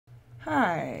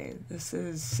Hi, this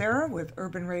is Sarah with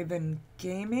Urban Raven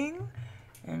Gaming,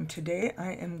 and today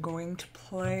I am going to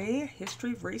play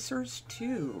History Racers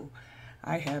 2.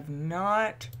 I have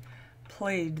not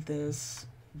played this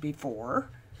before,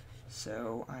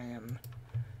 so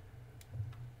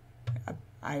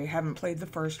I haven't played the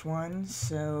first one,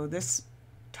 so this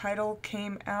title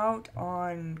came out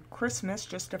on Christmas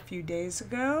just a few days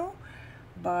ago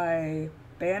by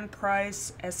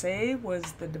Bandprice SA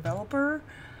was the developer.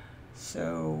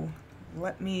 So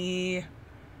let me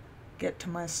get to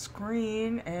my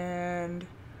screen, and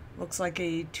looks like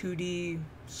a 2D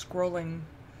scrolling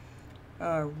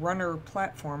runner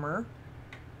platformer.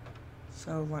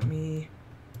 So let me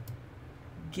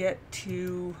get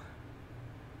to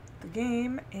the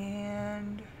game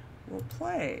and we'll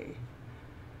play.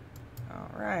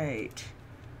 Alright,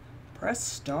 press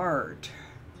start.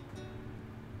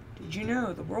 Did you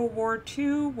know the World War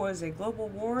II was a global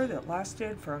war that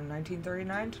lasted from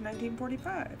 1939 to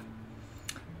 1945?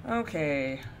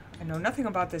 Okay, I know nothing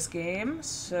about this game,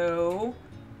 so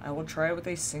I will try with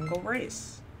a single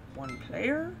race. One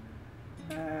player?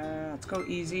 Let's go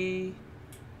easy.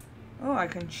 Oh, I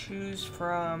can choose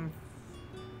from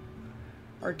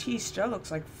Artista,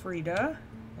 looks like Frida,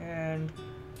 and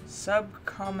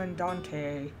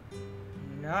Subcommandante.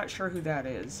 Not sure who that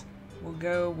is. We'll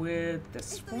go with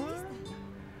this one.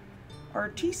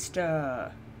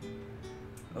 Artista.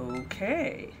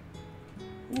 Okay.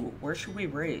 Ooh, where should we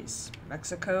race?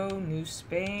 Mexico, New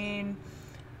Spain.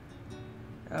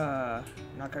 Not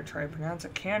gonna try to pronounce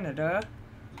it. Canada,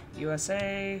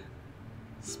 USA,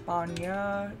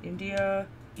 Spania, India,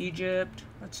 Egypt.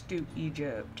 Let's do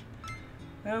Egypt.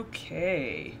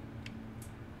 Okay.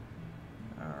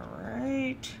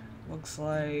 Alright. Looks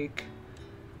like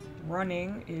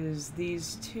running is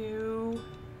these two,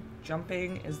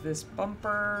 jumping is this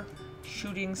bumper,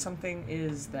 shooting something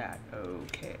is that.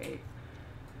 Okay.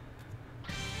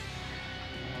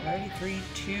 Alrighty, 3,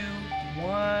 2,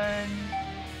 1,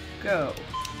 go.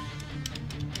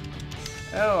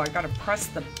 Oh, I gotta press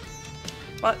the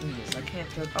buttons. I can't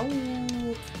just.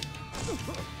 Oh!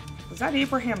 Was that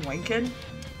Abraham Lincoln?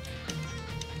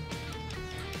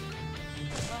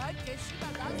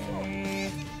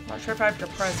 Okay. Not sure if I have to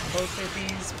press both of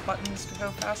these buttons to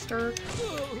go faster.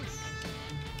 Oh,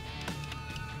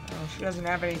 she doesn't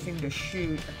have anything to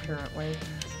shoot, apparently.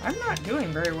 I'm not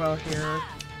doing very well here.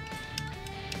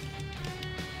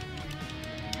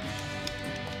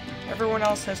 Everyone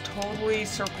else has totally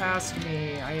surpassed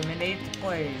me. I am in 8th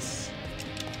place.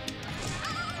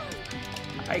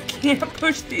 I can't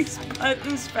push these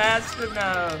buttons fast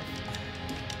enough.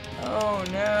 Oh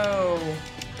no.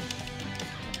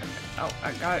 Oh,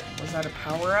 was that a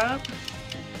power-up?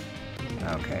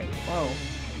 Okay, whoa.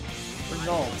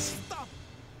 Results.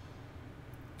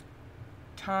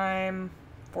 Time,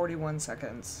 41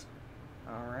 seconds.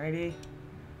 Alrighty.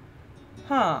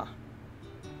 Huh.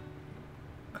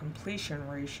 Completion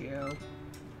ratio.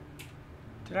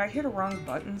 Did I hit a wrong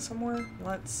button somewhere?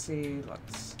 Let's see,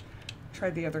 let's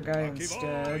try the other guy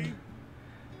instead.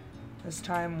 This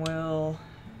time we'll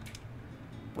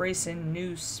race in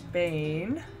New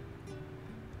Spain.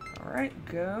 Alright,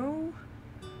 go.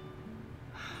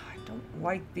 I don't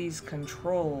like these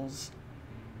controls.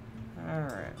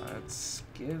 Alright, let's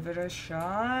give it a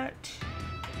shot.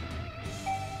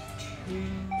 2,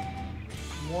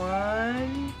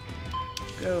 1,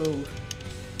 go.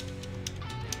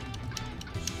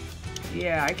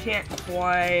 Yeah, I can't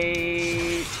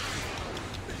quite...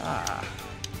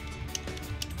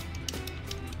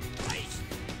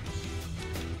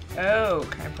 Oh,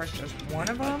 can I press just one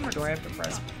of them, or do I have to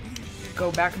press...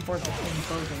 go back and forth between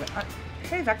both of it?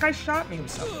 Hey, that guy shot me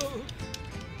himself.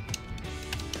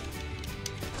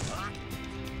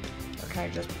 Or can I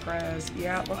just press...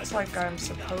 Yeah, it looks like I'm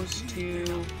supposed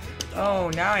to...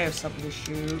 Oh, now I have something to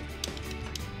shoot.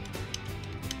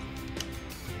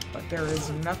 But there is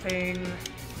nothing...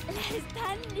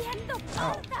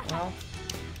 Oh, well...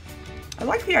 I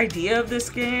like the idea of this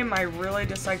game. I really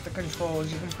dislike the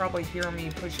controls. You can probably hear me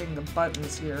pushing the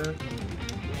buttons here.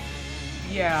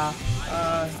 Yeah,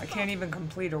 I can't even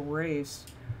complete a race.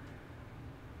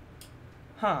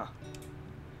 Huh.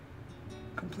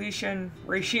 Completion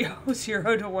ratio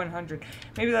 0 to 100.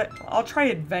 Maybe that... I'll try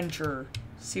adventure.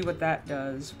 See what that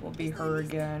does. Will be her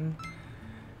again.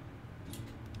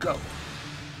 Go.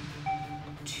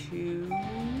 2,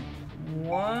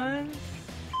 1,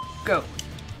 go.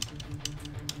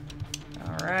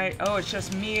 Alright. Oh, it's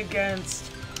just me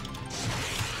against...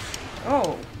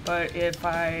 Oh, but if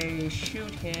I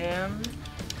shoot him...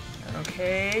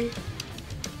 Okay.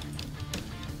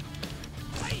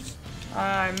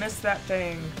 I missed that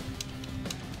thing.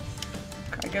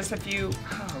 guess if you...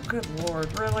 Oh, good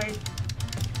lord, really?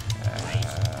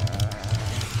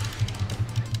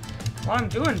 Well, I'm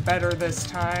doing better this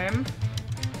time.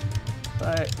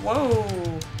 But,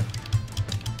 whoa!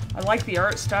 I like the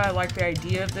art style, I like the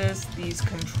idea of this. These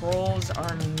controls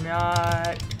are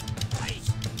not...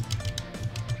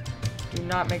 do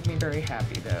not make me very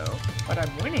happy, though. But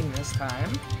I'm winning this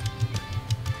time.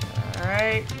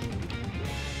 Alright.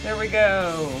 There we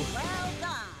go. Well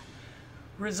done.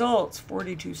 Results,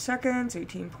 42 seconds,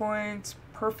 18 points.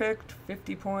 Perfect,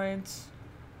 50 points.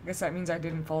 I guess that means I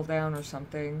didn't fall down or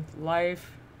something.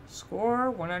 Life, score,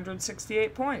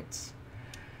 168 points.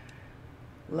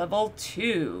 Level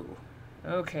 2.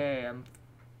 Okay, I'm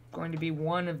going to be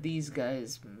one of these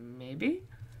guys, maybe?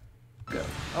 Go.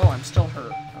 Oh, I'm still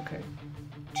hurt. Okay.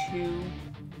 2,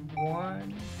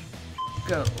 1,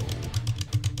 go.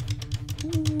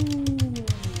 Ooh.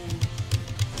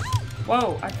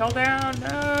 Whoa, I fell down.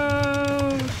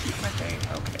 No! Shoot my thing.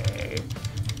 Okay.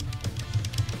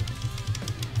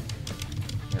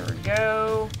 There we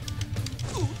go.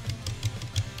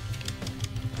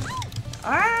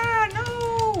 Ah,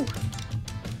 no!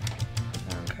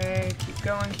 Okay, keep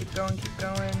going, keep going, keep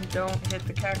going. Don't hit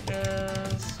the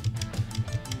cactus.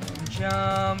 And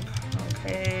jump.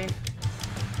 Okay.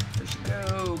 There she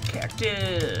go.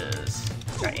 Cactus.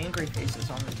 Got angry faces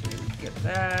on the tube. Get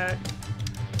that.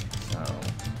 So,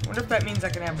 I wonder if that means I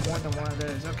can have more than one of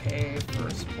those. Okay,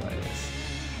 first place.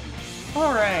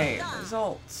 Alright,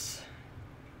 results.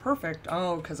 Perfect.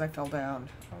 Oh, because I fell down.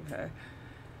 Okay.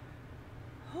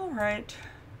 Alright.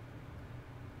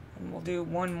 And we'll do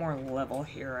one more level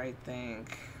here, I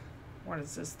think. What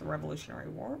is this? The Revolutionary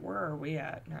War? Where are we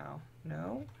at now?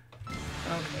 No?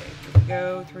 Okay, here we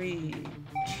go. 3,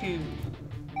 2,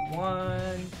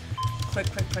 1. Click,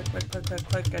 click, click, click, click, click,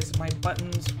 click as my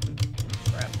buttons.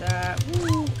 Grab that.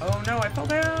 Woo! Oh no, I fell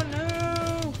down!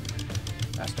 No!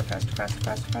 Faster, faster, faster,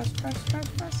 faster, faster, faster,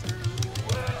 faster, faster.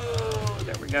 Whoa!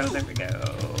 There we go, there we go.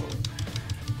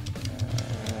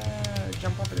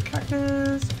 Jump over the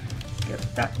cactus.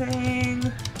 Get that thing.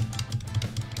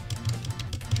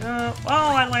 Jump.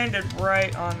 Oh, I landed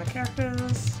right on the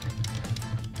cactus.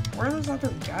 Where are those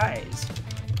other guys?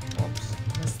 Whoops,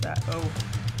 missed that. Oh,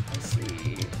 I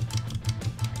see.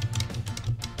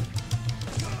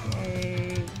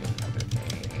 Okay, another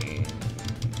thing.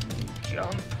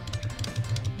 Jump.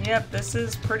 Yep, this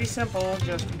is pretty simple.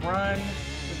 Just run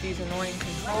with these annoying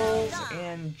controls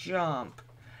and jump.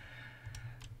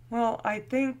 Well, I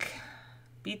think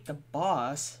beat the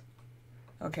boss.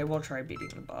 Okay, we'll try beating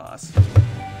the boss.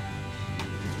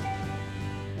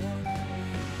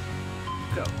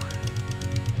 Go.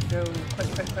 Go. Click,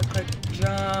 click, click, click.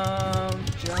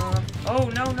 Jump. Jump. Oh,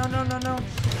 no, no, no, no, no.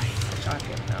 I shot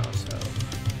him now, so.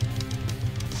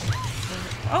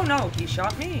 Oh, no, he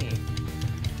shot me.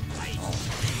 Oh.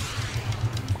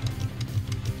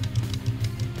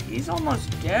 He's almost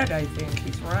dead, I think.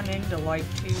 He's run into like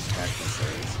 2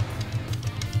 cactuses.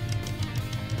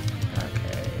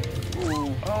 Okay.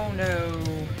 Ooh. Oh, no.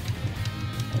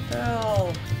 I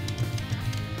fell.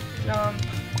 Jump.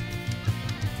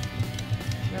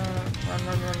 Jump. Run,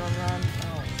 run, run, run, run.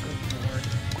 Oh, good lord.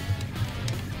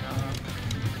 Jump.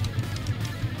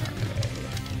 Okay.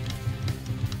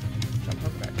 Jump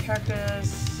over that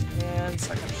cactus. And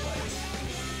second place.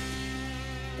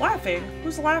 Laughing?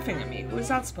 Who's laughing at me? Who is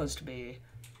that supposed to be?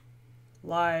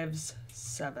 Lives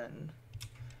 7.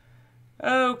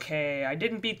 Okay, I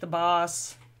didn't beat the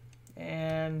boss.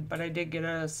 But I did get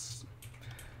a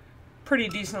pretty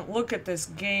decent look at this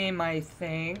game, I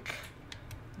think.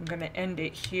 I'm gonna end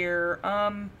it here.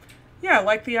 Yeah, I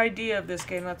like the idea of this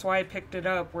game. That's why I picked it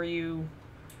up, where you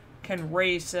can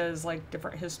race as like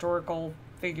different historical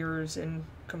figures in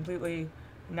completely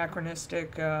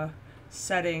anachronistic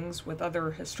settings with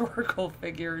other historical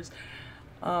figures.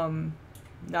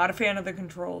 Not a fan of the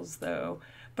controls though,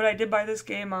 but I did buy this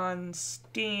game on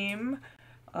Steam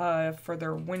for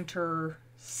their winter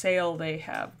sale they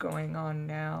have going on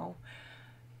now.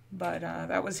 But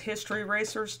that was History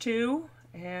Racers 2,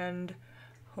 and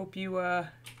hope you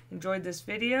enjoyed this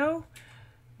video,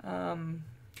 and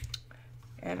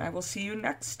I will see you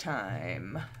next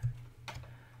time.